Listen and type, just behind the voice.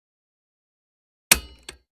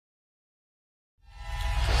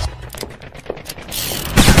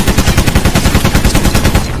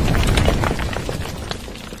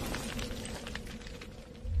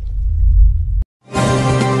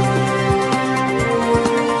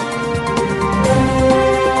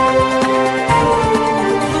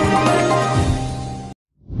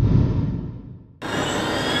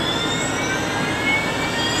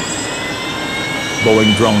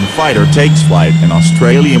drone fighter takes flight in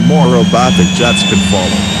Australia, more robotic jets can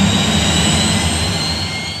follow.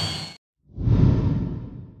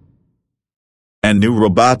 A new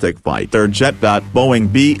robotic fighter jet that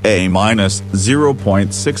Boeing BA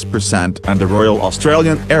 -0.6% and the Royal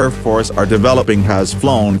Australian Air Force are developing has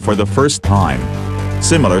flown for the first time.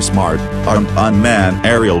 Similar smart, armed unmanned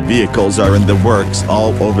aerial vehicles are in the works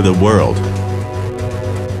all over the world.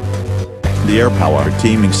 The Airpower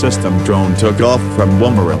Teaming System drone took off from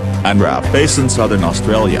Woomera and RAAF base in southern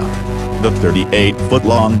Australia. The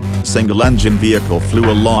 38-foot-long, single-engine vehicle flew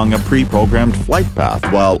along a pre-programmed flight path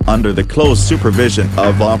while under the close supervision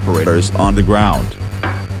of operators on the ground.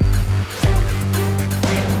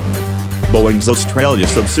 Boeing's Australia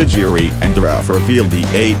subsidiary and RAAF revealed the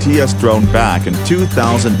ATS drone back in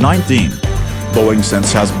 2019. Boeing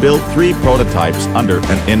since has built 3 prototypes under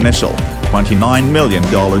an initial $29 million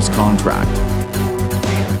contract.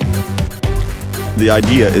 The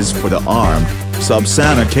idea is for the armed,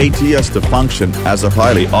 subsonic ATS to function as a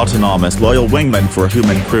highly autonomous loyal wingman for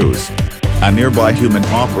human crews. A nearby human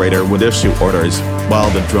operator would issue orders, while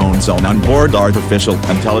the drone's own onboard artificial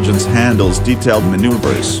intelligence handles detailed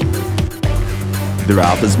maneuvers. The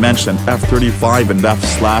RAAF has mentioned F-35 and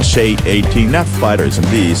F/A-18F fighters and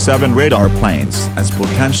D-7 radar planes as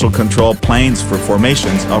potential control planes for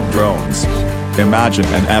formations of drones. Imagine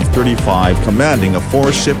an F-35 commanding a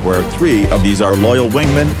 4-ship where 3 of these are loyal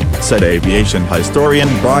wingmen, said aviation historian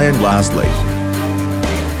Brian Lasley.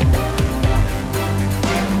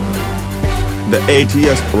 The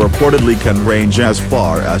ATS reportedly can range as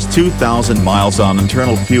far as 2,000 miles on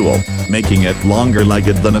internal fuel, making it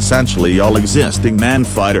longer-legged than essentially all existing manned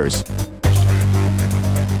fighters.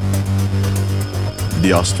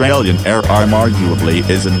 The Australian Air Arm arguably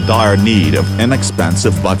is in dire need of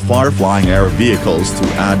inexpensive but far-flying air vehicles to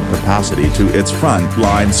add capacity to its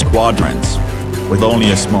front-line squadrons. With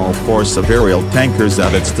only a small force of aerial tankers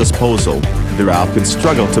at its disposal, the RAAF could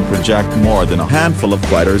struggle to project more than a handful of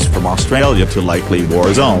fighters from Australia to likely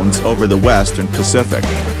war zones over the Western Pacific.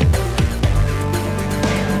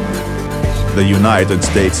 The United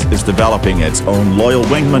States is developing its own loyal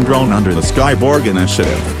wingman drone under the Skyborg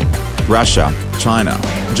initiative. Russia, China,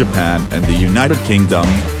 Japan and the United Kingdom,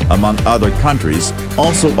 among other countries,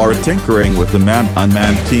 also are tinkering with the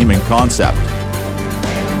man-unmanned teaming concept.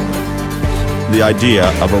 The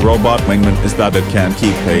idea of a robot wingman is that it can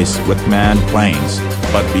keep pace with manned planes,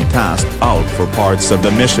 but be tasked out for parts of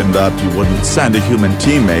the mission that you wouldn't send a human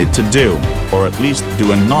teammate to do, or at least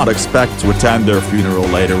do and not expect to attend their funeral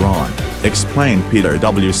later on, explained Peter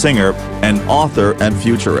W. Singer, an author and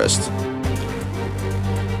futurist.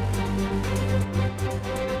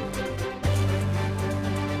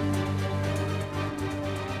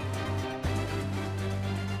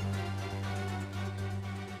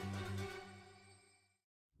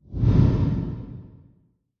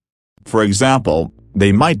 For example,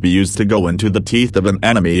 they might be used to go into the teeth of an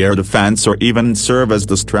enemy air defense or even serve as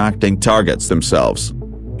distracting targets themselves.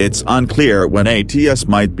 It's unclear when ATS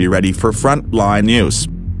might be ready for front-line use.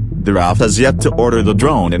 The RAAF has yet to order the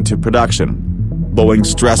drone into production. Boeing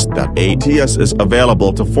stressed that ATS is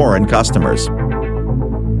available to foreign customers.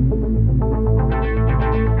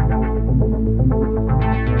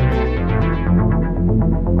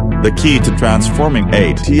 The key to transforming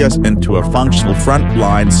ATS into a functional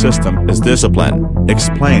front-line system is discipline,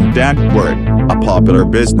 explained Dan Ward, a popular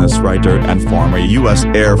business writer and former U.S.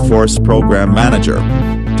 Air Force program manager.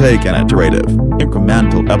 Take an iterative,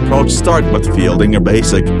 incremental approach. Start with fielding a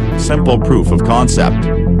basic, simple proof of concept.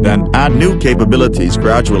 Then add new capabilities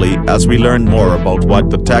gradually as we learn more about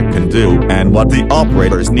what the tech can do and what the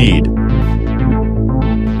operators need.